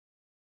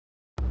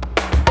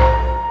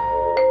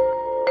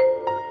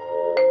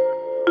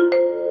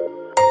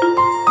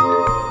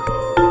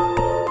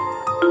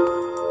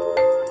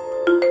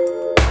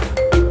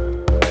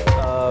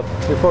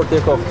before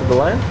takeoff to the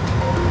line.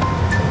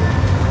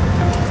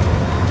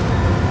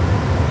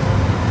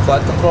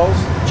 Flight controls.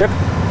 Check.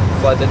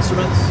 Flight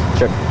instruments.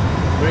 Check.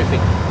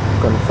 Briefing.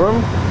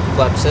 Confirm.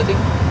 Flap setting.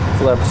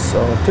 Flaps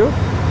 2.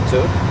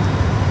 2.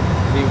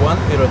 V1,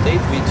 we rotate,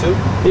 V2.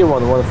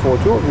 V1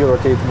 142, we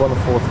rotate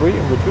 143,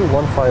 V2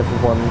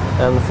 151,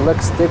 and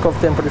flex takeoff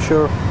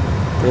temperature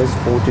is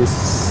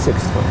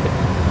 4620.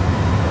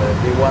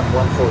 V1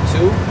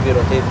 142, we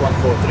rotate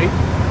 143,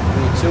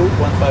 V2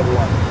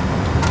 151.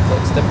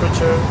 Flex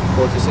temperature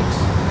 46.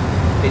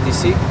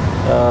 ATC.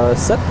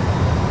 Set.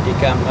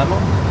 ECAM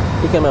memo.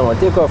 ECAM memo,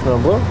 takeoff no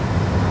blur.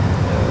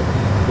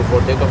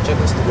 Before takeoff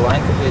checklist to the line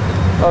completed.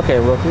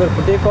 Okay, we're clear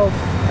for takeoff,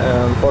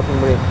 and port and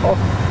brake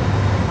off.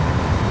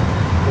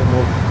 We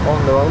move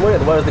on the runway.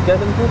 Advise the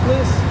cabin crew,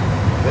 please.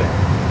 Okay.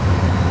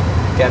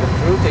 Cabin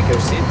crew, take your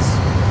seats.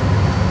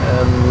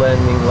 And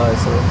landing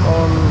lights are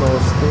on.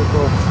 Nose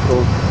takeoff,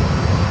 stroke,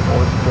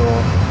 auto,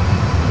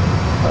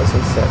 as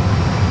I said.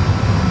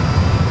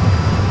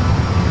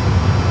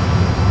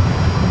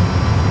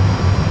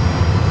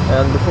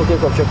 And before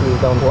takeoff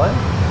checklist down the line.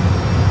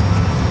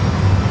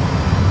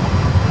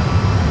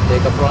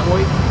 Takeoff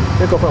runway.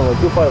 Takeoff runway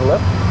 25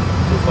 left.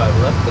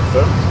 25 left,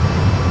 confirmed.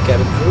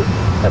 Cabin crew.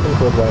 Cabin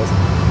crew advised.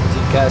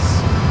 TCAS.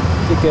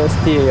 TCAS,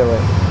 TARA.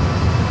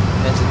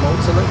 Engine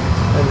mode select.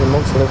 Engine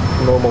mode select,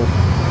 normal.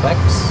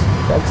 Packs.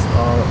 Packs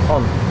are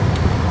on.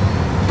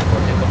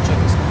 Before takeoff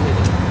checklist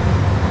completed.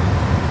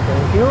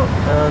 Thank you.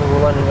 And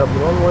we're lining up the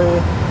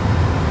runway.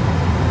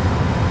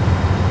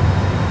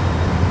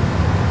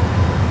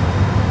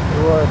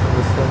 Right in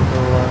the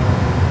center line.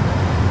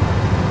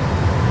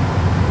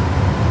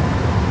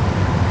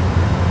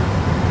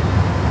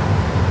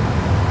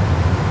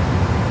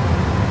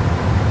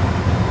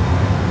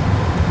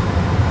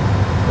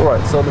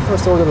 Right, so the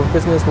first order of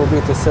business will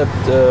be to set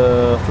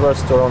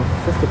thrust to around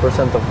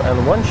 50% of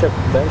N1, check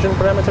the engine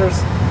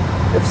parameters.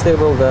 If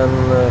stable, then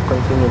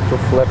continue to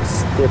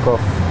flex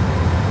takeoff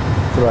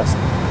thrust.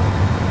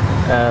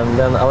 And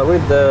then I'll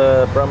read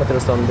the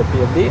parameters on the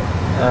PFD,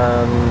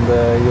 and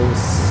you'll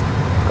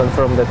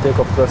confirm that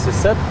takeoff thrust is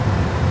set.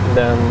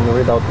 Then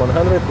read out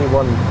 100,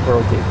 V1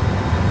 rotate.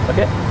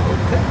 Okay?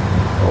 Okay.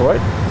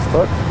 Alright,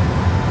 start.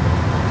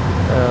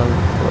 And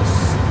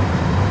thrust.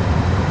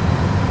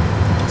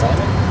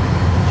 Timing.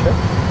 Check.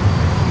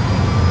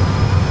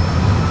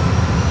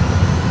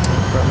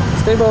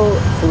 Stable,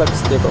 flex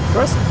takeoff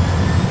thrust.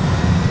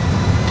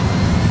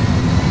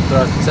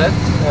 Thrust set.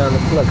 And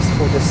flex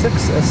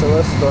 46,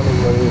 SLS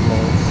runway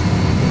mode.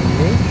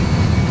 Engage.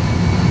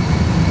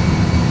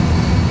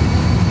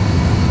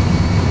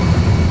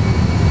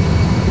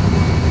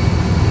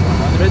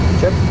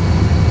 Check.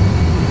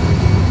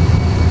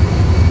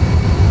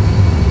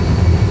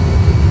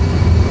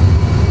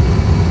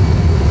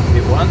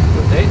 V1,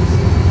 rotate.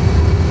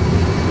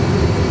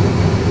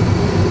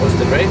 What's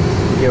the rate?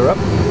 Gear up.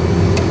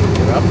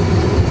 Gear up.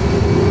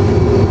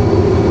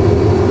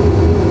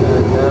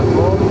 And nav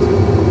mode.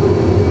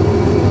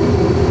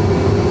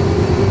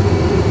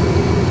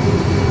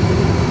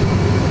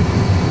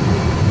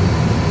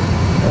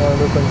 And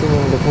we're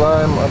continuing the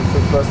climb up to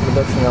thrust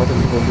reduction.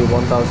 Altitude will be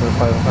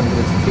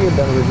 1,500 feet.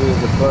 Then reduce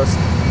the thrust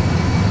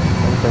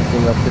and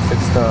continue up to 6,000.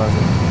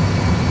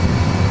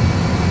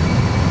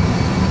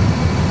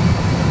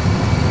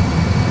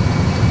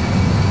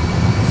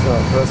 So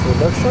thrust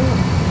reduction.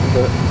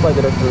 The flight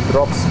director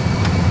drops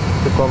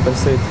to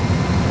compensate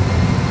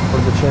for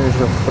the change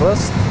of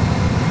thrust,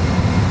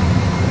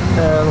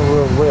 and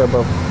we're way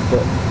above the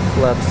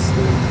flaps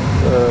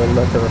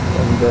letter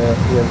on the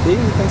PFD,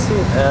 you can see,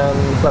 and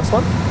flaps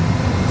 1.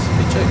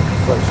 Speed check.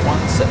 Flaps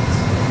 1 set.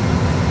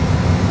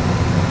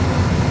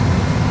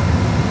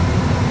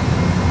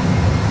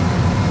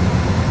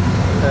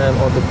 And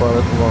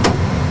autopilot 1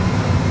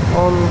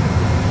 on.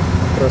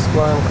 Thrust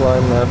climb,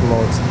 climb, nav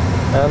modes,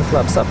 and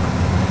flaps up.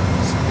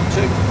 Speed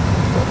check.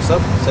 Flaps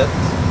up, set.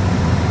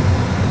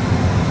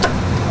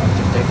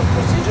 Active takeoff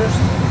procedures.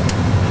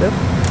 Yep.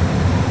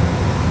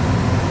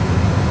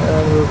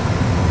 And we're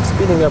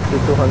speeding up to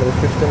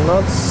 215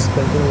 knots,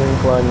 continuing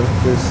climbing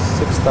to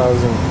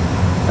 6,000.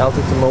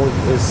 Altitude mode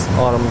is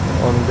armed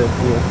on the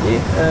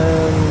PFD,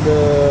 and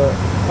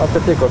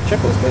after takeoff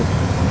checklist, please.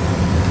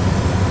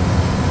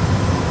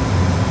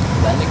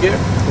 Landing gear.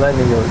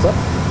 Landing gear is up.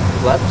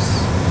 Flaps.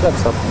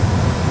 Flaps up.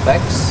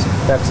 Packs.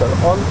 Packs are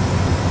on.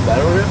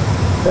 Barrel ref.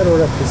 Barrel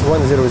ref is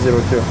 1002.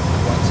 1002.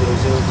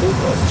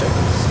 Cross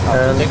checklist.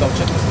 After And takeoff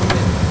checklist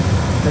completed.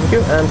 thank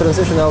you. And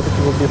transition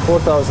altitude will be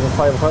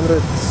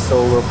 4,500,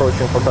 so we're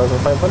approaching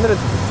 4,500.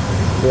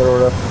 Barrel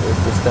ref is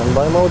to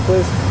standby mode,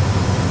 please.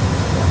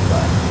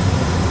 Standby.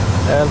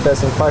 And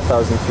passing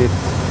 5,000 feet.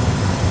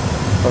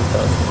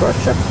 5,000. Cross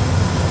check.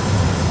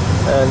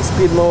 And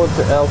speed mode,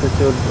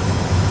 altitude,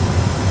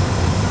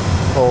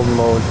 hold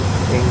mode,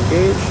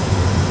 engage.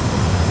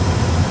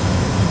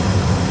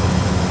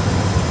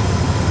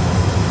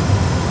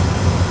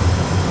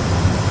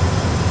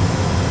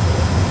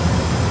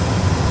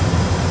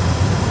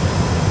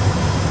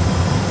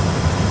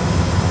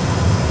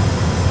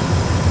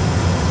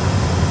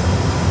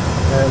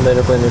 And the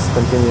airplane is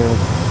continuing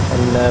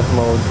and nav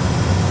mode.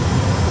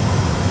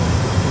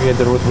 We had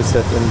the route we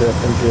set in the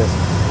FMGS.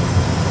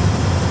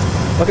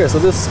 Okay, so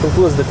this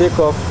concludes the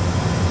takeoff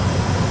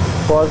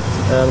part,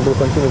 and we'll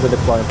continue with the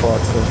climb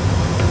part soon.